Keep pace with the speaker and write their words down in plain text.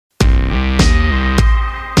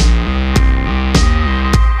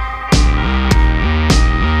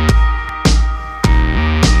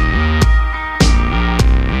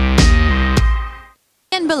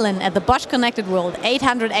session at the Bosch ConnectedWorld,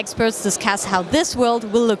 800 experts discuss how this world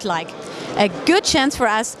will look like. A good chance for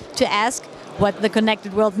us to ask what the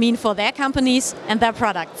connected world means for their companies and their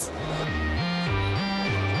products.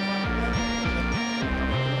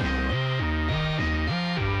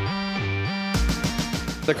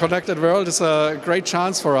 The Connected World is a great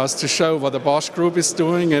chance for us to show what the Bosch Group is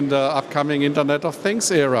doing in the upcoming Internet of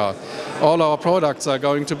Things era. All our products are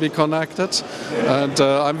going to be connected, and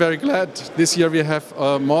I'm very glad this year we have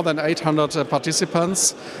more than 800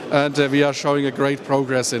 participants, and we are showing a great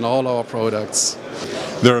progress in all our products.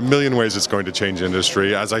 There are a million ways it's going to change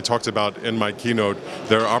industry. As I talked about in my keynote,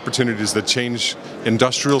 there are opportunities that change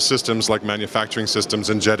industrial systems like manufacturing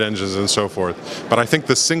systems and jet engines and so forth. But I think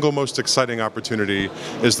the single most exciting opportunity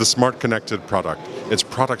is the smart connected product. It's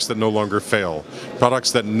products that no longer fail,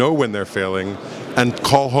 products that know when they're failing and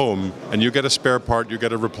call home, and you get a spare part, you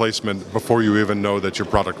get a replacement before you even know that your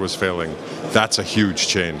product was failing. That's a huge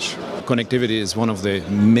change. Connectivity is one of the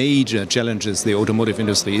major challenges the automotive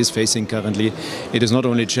industry is facing currently. It is not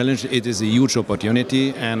only a challenge, it is a huge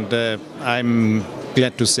opportunity, and I'm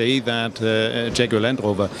glad to say that Jaguar Land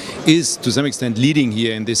Rover is to some extent leading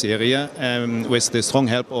here in this area with the strong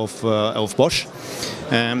help of Bosch.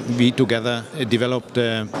 We together developed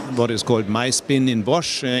what is called MySpin in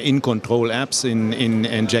Bosch, in-control apps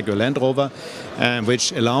in Jaguar Land Rover,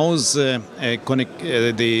 which allows the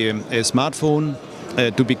smartphone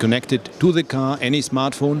to be connected to the car, any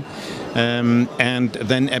smartphone, and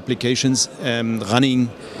then applications running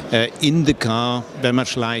in the car, very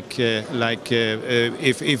much like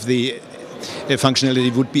if the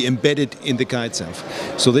functionality would be embedded in the car itself.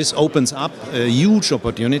 So this opens up huge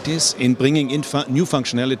opportunities in bringing in new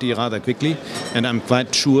functionality rather quickly, and I'm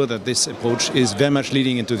quite sure that this approach is very much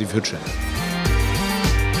leading into the future.